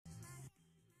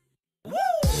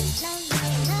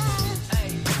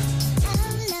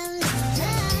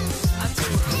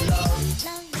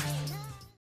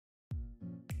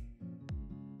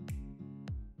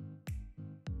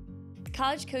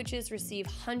College coaches receive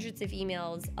hundreds of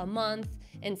emails a month,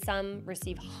 and some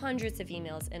receive hundreds of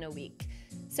emails in a week.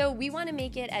 So we want to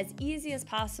make it as easy as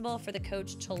possible for the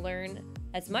coach to learn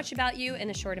as much about you in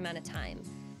a short amount of time.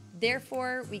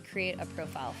 Therefore, we create a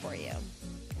profile for you.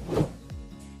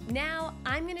 Now,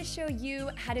 I'm going to show you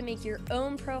how to make your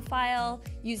own profile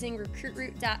using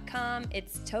recruitroute.com.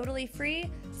 It's totally free,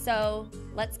 so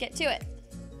let's get to it.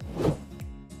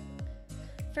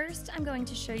 First, I'm going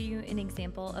to show you an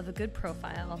example of a good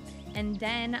profile, and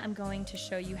then I'm going to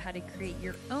show you how to create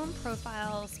your own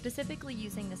profile specifically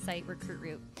using the site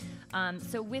RecruitRoute.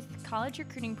 So with college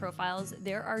recruiting profiles,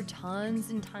 there are tons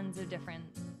and tons of different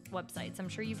websites. I'm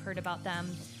sure you've heard about them.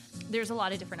 There's a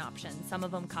lot of different options. Some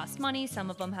of them cost money, some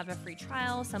of them have a free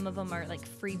trial, some of them are like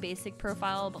free basic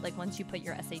profile, but like once you put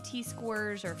your SAT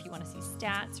scores or if you want to see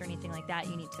stats or anything like that,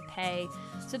 you need to pay.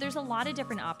 So there's a lot of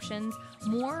different options.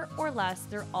 More or less,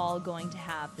 they're all going to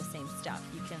have the same stuff.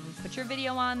 You can put your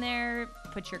video on there,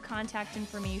 put your contact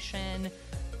information,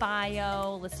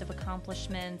 bio, list of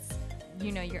accomplishments,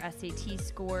 you know, your SAT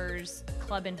scores,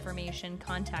 club information,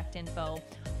 contact info,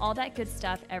 all that good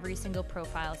stuff every single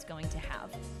profile is going to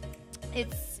have.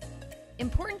 It's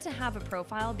important to have a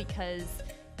profile because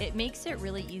it makes it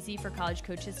really easy for college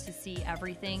coaches to see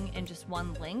everything in just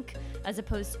one link, as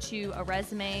opposed to a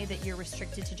resume that you're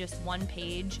restricted to just one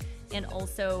page, and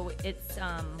also it's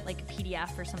like a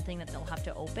PDF or something that they'll have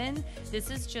to open. This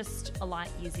is just a lot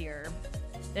easier.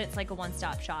 It's like a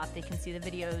one-stop shop. They can see the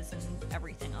videos and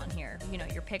everything on here. You know,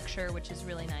 your picture, which is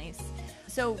really nice.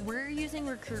 So we're using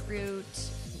RecruitRoute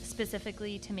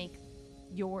specifically to make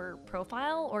your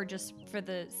profile, or just for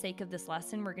the sake of this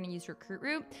lesson, we're going to use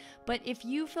RecruitRoute. But if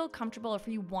you feel comfortable, if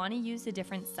you want to use a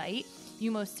different site,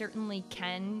 you most certainly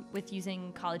can with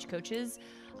using college coaches.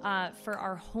 For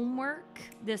our homework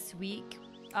this week,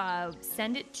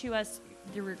 send it to us,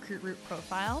 the RecruitRoute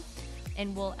profile,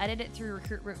 and we'll edit it through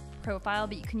RecruitRoute profile,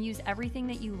 but you can use everything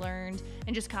that you learned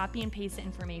and just copy and paste the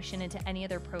information into any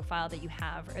other profile that you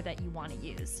have or that you want to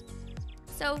use.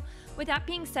 So with that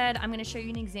being said, I'm going to show you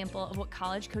an example of what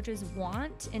college coaches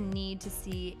want and need to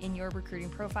see in your recruiting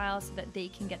profile so that they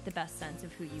can get the best sense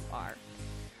of who you are.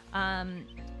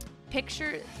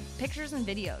 Pictures and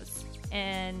videos,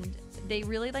 and they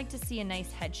really like to see a nice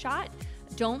headshot.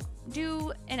 Don't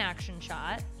do an action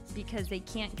shot because they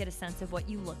can't get a sense of what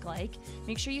you look like.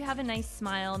 Make sure you have a nice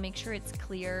smile, make sure it's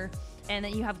clear, and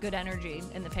that you have good energy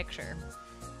in the picture.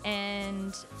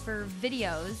 And for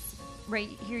videos, right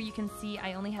here you can see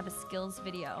I only have a skills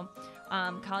video.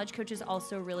 College coaches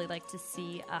also really like to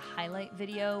see a highlight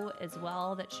video as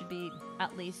well. That should be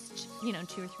at least, 2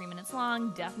 or 3 minutes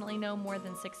long, definitely no more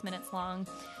than 6 minutes long.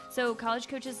 So college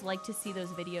coaches like to see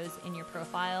those videos in your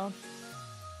profile.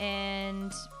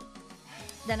 And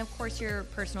then of course your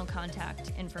personal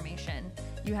contact information.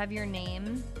 You have your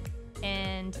name,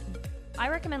 and I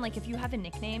recommend, like, if you have a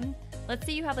nickname, let's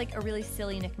say you have like a really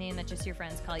silly nickname that just your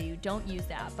friends call you, don't use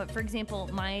that. But for example,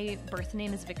 my birth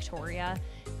name is Victoria,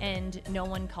 and no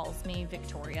one calls me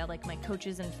Victoria. Like my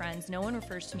coaches and friends, no one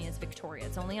refers to me as Victoria.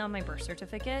 It's only on my birth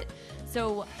certificate.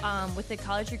 So with the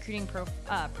college recruiting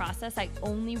process, I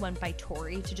only went by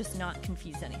Tori to just not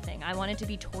confuse anything. I wanted to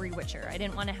be Tori Witcher. I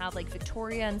didn't want to have like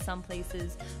Victoria in some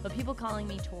places, but people calling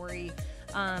me Tori.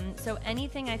 So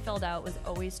anything I filled out was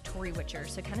always Tori Witcher.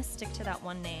 So kind of stick to that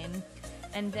one name.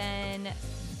 And then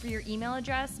for your email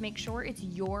address, make sure it's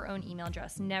your own email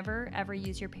address. Never ever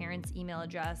use your parents' email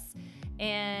address.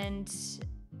 And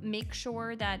make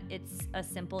sure that it's a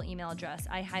simple email address.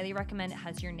 I highly recommend it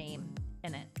has your name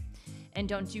in it. And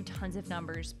don't do tons of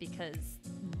numbers because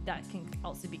that can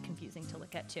also be confusing to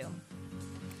look at too.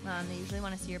 They usually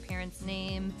want to see your parents'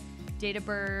 name, date of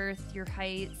birth, your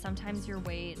height, sometimes your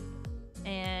weight,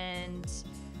 and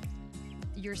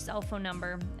your cell phone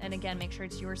number. And again, make sure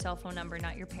it's your cell phone number,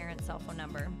 not your parents' cell phone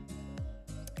number.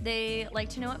 They like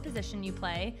to know what position you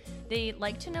play. They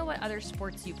like to know what other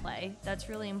sports you play. That's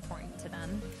really important to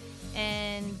them.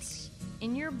 And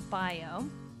in your bio,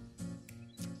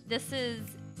 this is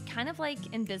kind of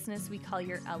like in business we call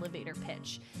your elevator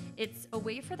pitch. It's a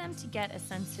way for them to get a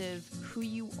sense of who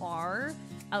you are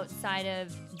outside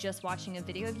of just watching a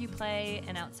video of you play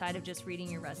and outside of just reading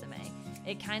your resume.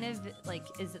 It kind of like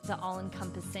is the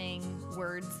all-encompassing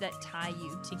words that tie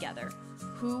you together.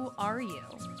 Who are you?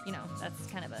 That's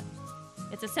kind of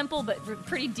it's a simple but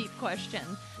pretty deep question.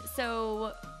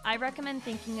 So I recommend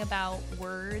thinking about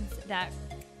words that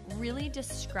really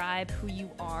describe who you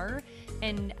are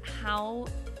and how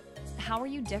are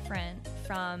you different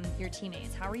from your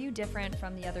teammates? How are you different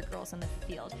from the other girls on the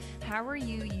field? How are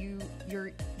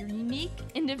you're unique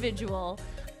individual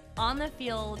on the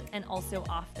field and also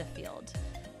off the field?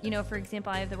 You know, for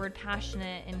example, I have the word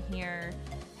passionate in here.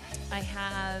 I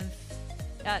have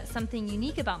something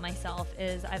unique about myself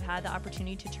is I've had the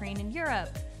opportunity to train in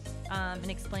Europe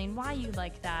and explain why you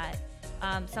like that.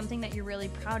 Something that you're really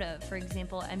proud of, for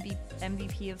example,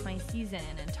 MVP of my season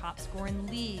and top scorer in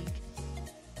the league.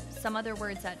 Some other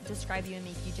words that describe you and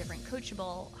make you different: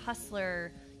 coachable,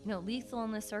 hustler, you know, lethal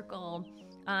in the circle.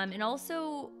 And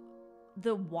also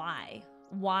the why.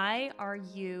 Why are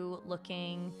you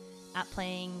looking at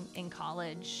playing in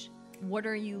college? What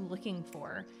are you looking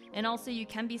for? And also you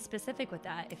can be specific with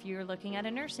that. If you're looking at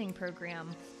a nursing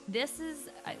program, this is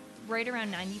right around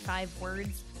 95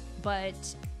 words, but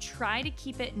try to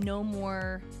keep it no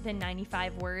more than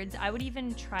 95 words. I would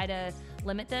even try to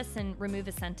limit this and remove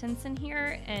a sentence in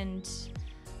here, and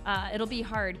it'll be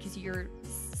hard because you're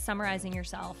summarizing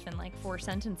yourself in like 4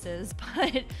 sentences,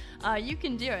 but you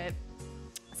can do it.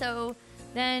 So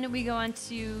then we go on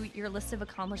to your list of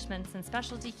accomplishments and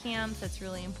specialty camps. That's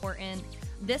really important.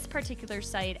 This particular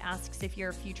site asks if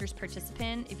you're a futures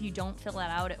participant. If you don't fill that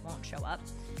out, it won't show up.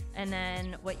 And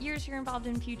then what years you're involved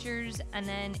in futures, and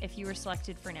then if you were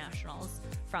selected for nationals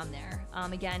from there.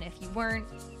 Again, if you weren't,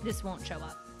 this won't show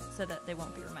up, so that they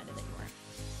won't be reminded that you weren't.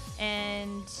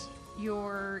 And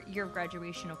your year of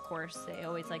graduation, of course, they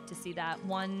always like to see that.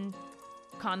 One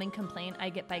common complaint I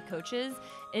get by coaches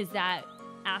is that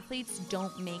athletes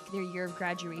don't make their year of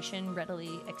graduation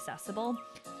readily accessible.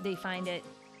 They find it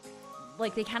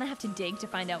like they kind of have to dig to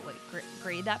find out what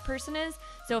grade that person is.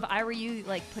 So if I were you,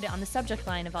 like, put it on the subject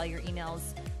line of all your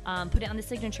emails, put it on the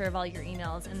signature of all your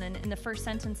emails, and then in the first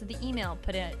sentence of the email,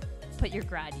 put your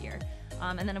grad year.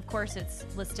 And then of course it's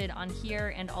listed on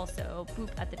here and also boop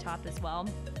at the top as well.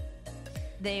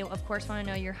 They of course want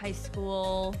to know your high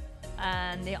school,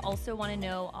 and they also want to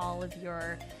know all of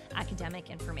your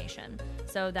academic information.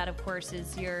 So that of course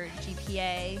is your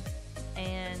GPA,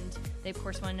 and they of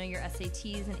course want to know your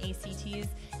SATs and ACTs.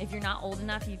 If you're not old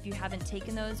enough, if you haven't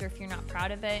taken those, or if you're not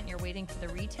proud of it and you're waiting for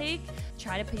the retake,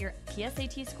 try to put your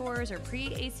PSAT scores or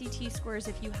pre-ACT scores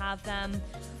if you have them.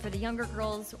 For the younger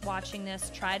girls watching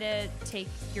this, try to take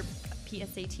your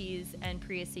PSATs and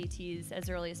pre-ACTs as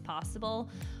early as possible.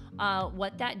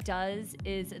 What that does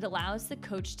is it allows the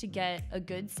coach to get a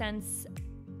good sense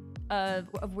of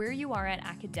where you are at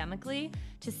academically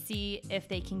to see if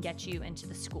they can get you into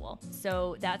the school.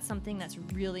 So that's something that's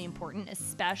really important,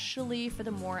 especially for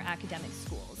the more academic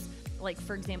schools. Like,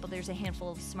 for example, there's a handful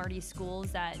of Smarty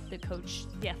schools that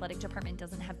the athletic department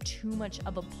doesn't have too much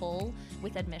of a pull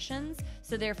with admissions.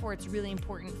 So therefore, it's really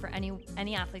important for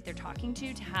any athlete they're talking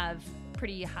to have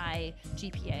pretty high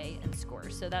GPA and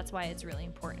scores. So that's why it's really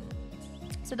important.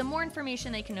 So the more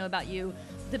information they can know about you,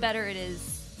 the better it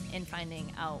is in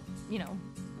finding out, you know,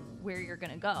 where you're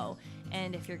going to go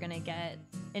and if you're going to get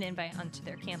an invite onto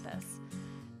their campus.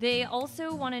 They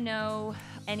also want to know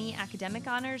any academic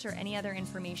honors or any other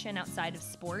information outside of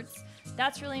sports.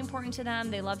 That's really important to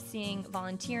them. They love seeing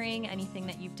volunteering, anything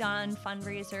that you've done,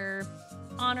 fundraiser,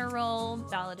 honor roll,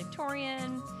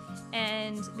 valedictorian,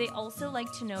 and they also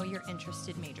like to know your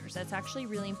interested majors. That's actually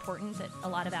really important that a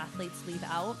lot of athletes leave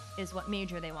out, is what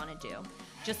major they want to do.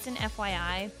 Just an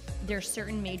FYI, there's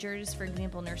certain majors, for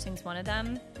example, nursing's one of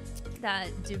them,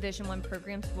 that Division I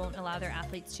programs won't allow their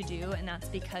athletes to do, and that's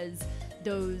because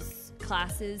those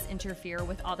classes interfere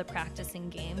with all the practice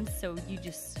and games, so you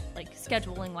just, like,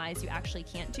 scheduling wise, you actually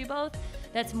can't do both.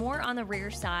 That's more on the rare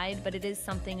side, but it is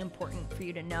something important for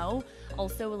you to know.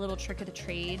 Also, a little trick of the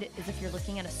trade is if you're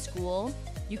looking at a school,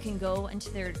 you can go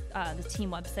into their the team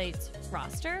website's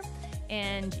roster,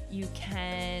 and you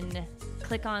can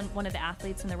click on one of the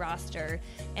athletes in the roster,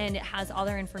 and it has all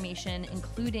their information,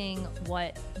 including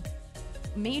what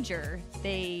major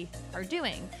they are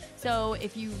doing. So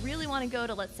if you really want to go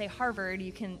to, let's say, Harvard,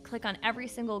 you can click on every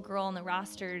single girl on the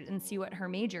roster and see what her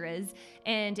major is.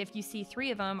 And if you see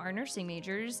 3 of them are nursing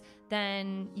majors,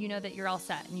 then you know that you're all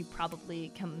set and you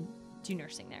probably can do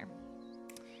nursing there.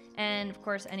 And of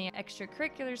course, any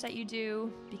extracurriculars that you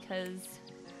do, because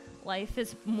life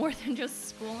is more than just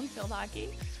school and field hockey.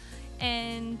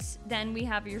 And then we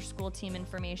have your school team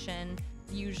information.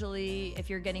 Usually, if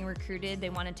you're getting recruited, they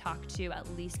want to talk to at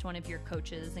least one of your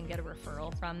coaches and get a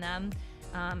referral from them.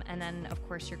 And then, of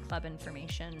course, your club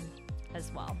information as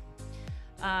well.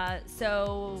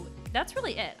 So that's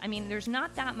really it. I mean, there's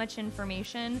not that much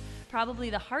information. Probably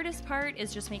the hardest part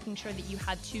is just making sure that you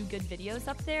have 2 good videos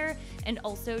up there, and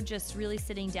also just really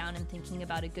sitting down and thinking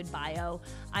about a good bio.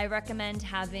 I recommend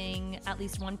having at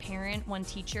least one parent, one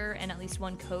teacher, and at least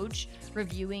one coach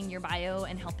reviewing your bio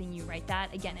and helping you write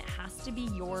that. Again, it has to be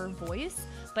your voice,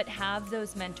 but have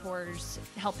those mentors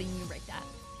helping you write that.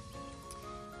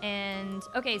 And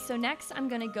okay, so next I'm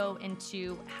gonna go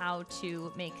into how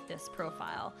to make this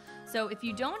profile. So if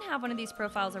you don't have one of these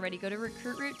profiles already, go to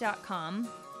recruitroot.com,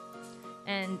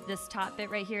 and this top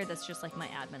bit right here, that's just like my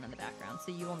admin in the background,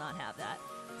 so you will not have that.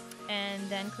 And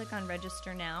then click on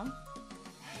register now.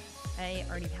 I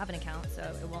already have an account, so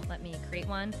it won't let me create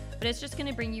one, but it's just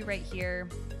gonna bring you right here,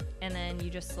 and then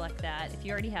you just select that. If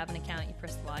you already have an account, you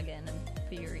press login and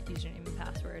put your username and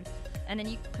password, and then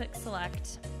you click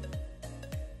select.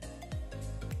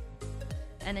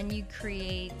 And then you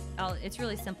create, it's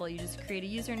really simple. You just create a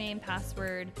username,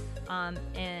 password,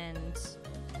 and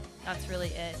that's really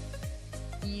it.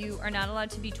 You are not allowed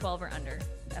to be 12 or under,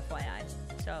 FYI.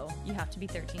 So you have to be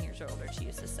 13 years or older to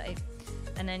use this site.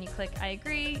 And then you click I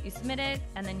agree, you submit it,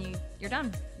 and then you're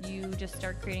done. You just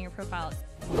start creating your profile.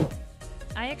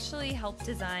 I actually helped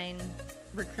design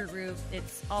Recruit Root.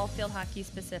 It's all field hockey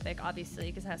specific, obviously,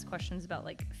 because it has questions about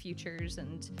like futures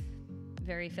and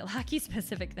very field hockey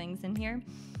specific things in here.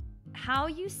 How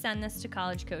you send this to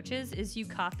college coaches is you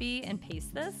copy and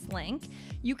paste this link.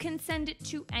 You can send it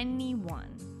to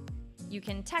anyone. You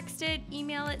can text it,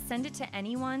 email it, send it to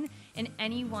anyone, and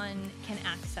anyone can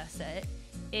access it.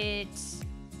 It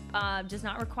does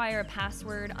not require a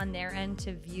password on their end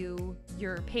to view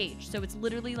your page. So it's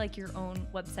literally like your own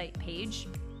website page.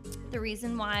 The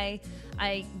reason why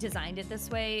I designed it this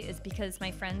way is because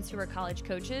my friends who are college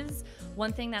coaches,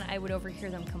 one thing that I would overhear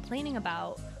them complaining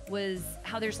about was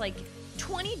how there's like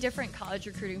 20 different college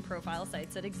recruiting profile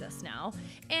sites that exist now,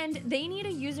 and they need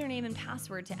a username and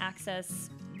password to access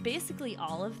basically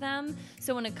all of them.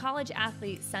 So when a college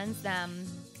athlete sends them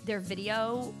their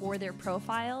video or their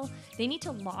profile, they need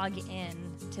to log in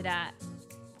to that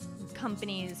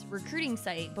company's recruiting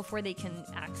site before they can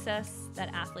access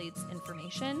that athlete's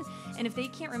information. And if they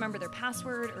can't remember their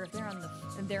password, or if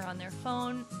they're on their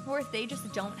phone, or if they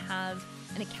just don't have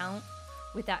an account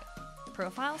with that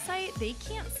profile site, they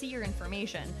can't see your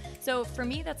information. So for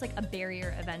me, that's like a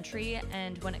barrier of entry.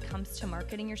 And when it comes to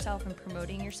marketing yourself and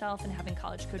promoting yourself and having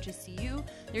college coaches see you,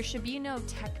 there should be no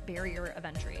tech barrier of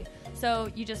entry. So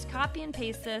you just copy and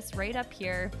paste this right up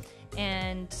here,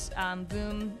 and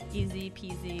boom, easy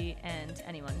peasy, and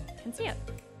anyone can see it.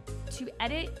 To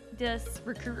edit this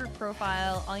recruiter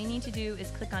profile, all you need to do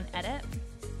is click on edit,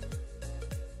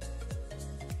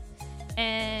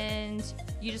 and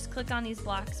you just click on these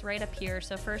blocks right up here.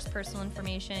 So first, personal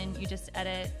information, you just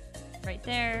edit right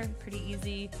there, pretty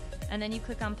easy. And then you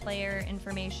click on player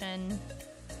information,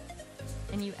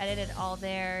 and you edit it all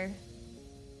there.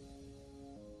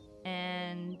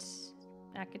 And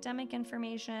academic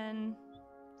information,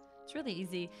 it's really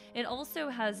easy. It also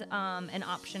has an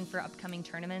option for upcoming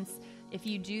tournaments. If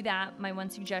you do that, my one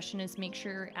suggestion is make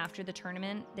sure after the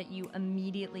tournament that you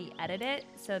immediately edit it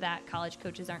so that college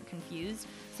coaches aren't confused.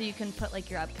 So you can put like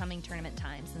your upcoming tournament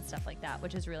times and stuff like that,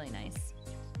 which is really nice.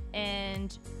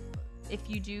 And if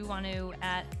you do want to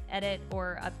edit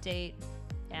or update,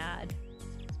 add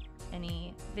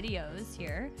any videos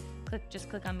here, just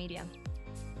click on media.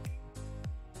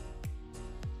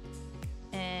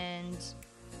 And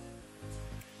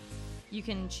you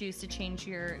can choose to change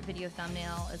your video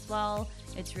thumbnail as well.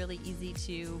 It's really easy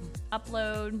to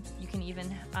upload. You can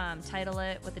even title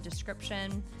it with a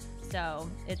description. So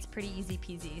it's pretty easy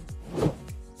peasy.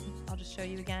 I'll just show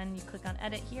you again. You click on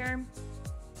edit here,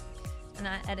 and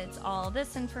that edits all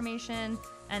this information.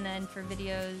 And then for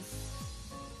videos,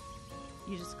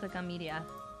 you just click on media.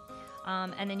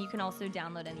 And then you can also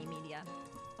download any media.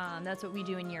 That's what we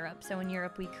do in Europe. So in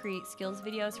Europe, we create skills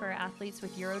videos for our athletes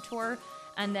with EuroTour,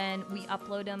 and then we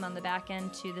upload them on the back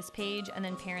end to this page, and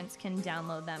then parents can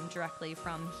download them directly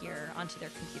from here onto their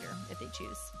computer if they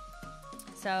choose.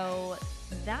 So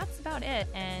that's about it,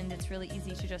 and it's really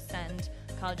easy to just send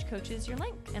college coaches your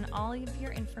link and all of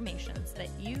your information so that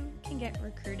you can get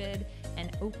recruited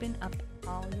and open up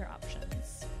all your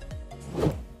options.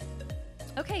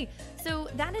 Okay, So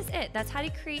that is it. That's how to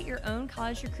create your own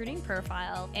college recruiting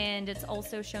profile. And it's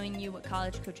also showing you what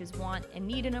college coaches want and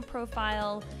need in a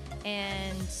profile.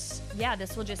 And yeah,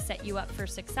 this will just set you up for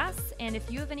success. And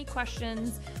if you have any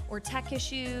questions or tech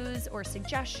issues or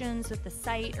suggestions with the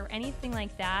site or anything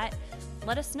like that,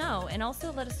 let us know. And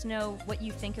also let us know what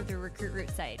you think of the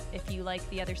RecruitRoute site. If you like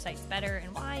the other sites better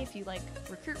and why, if you like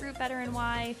RecruitRoute better and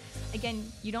why.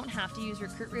 Again, you don't have to use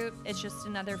RecruitRoute. It's just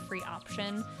another free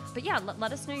option. But yeah,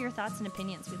 let us know your thoughts and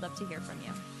opinions. We'd love to hear from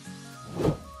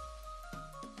you.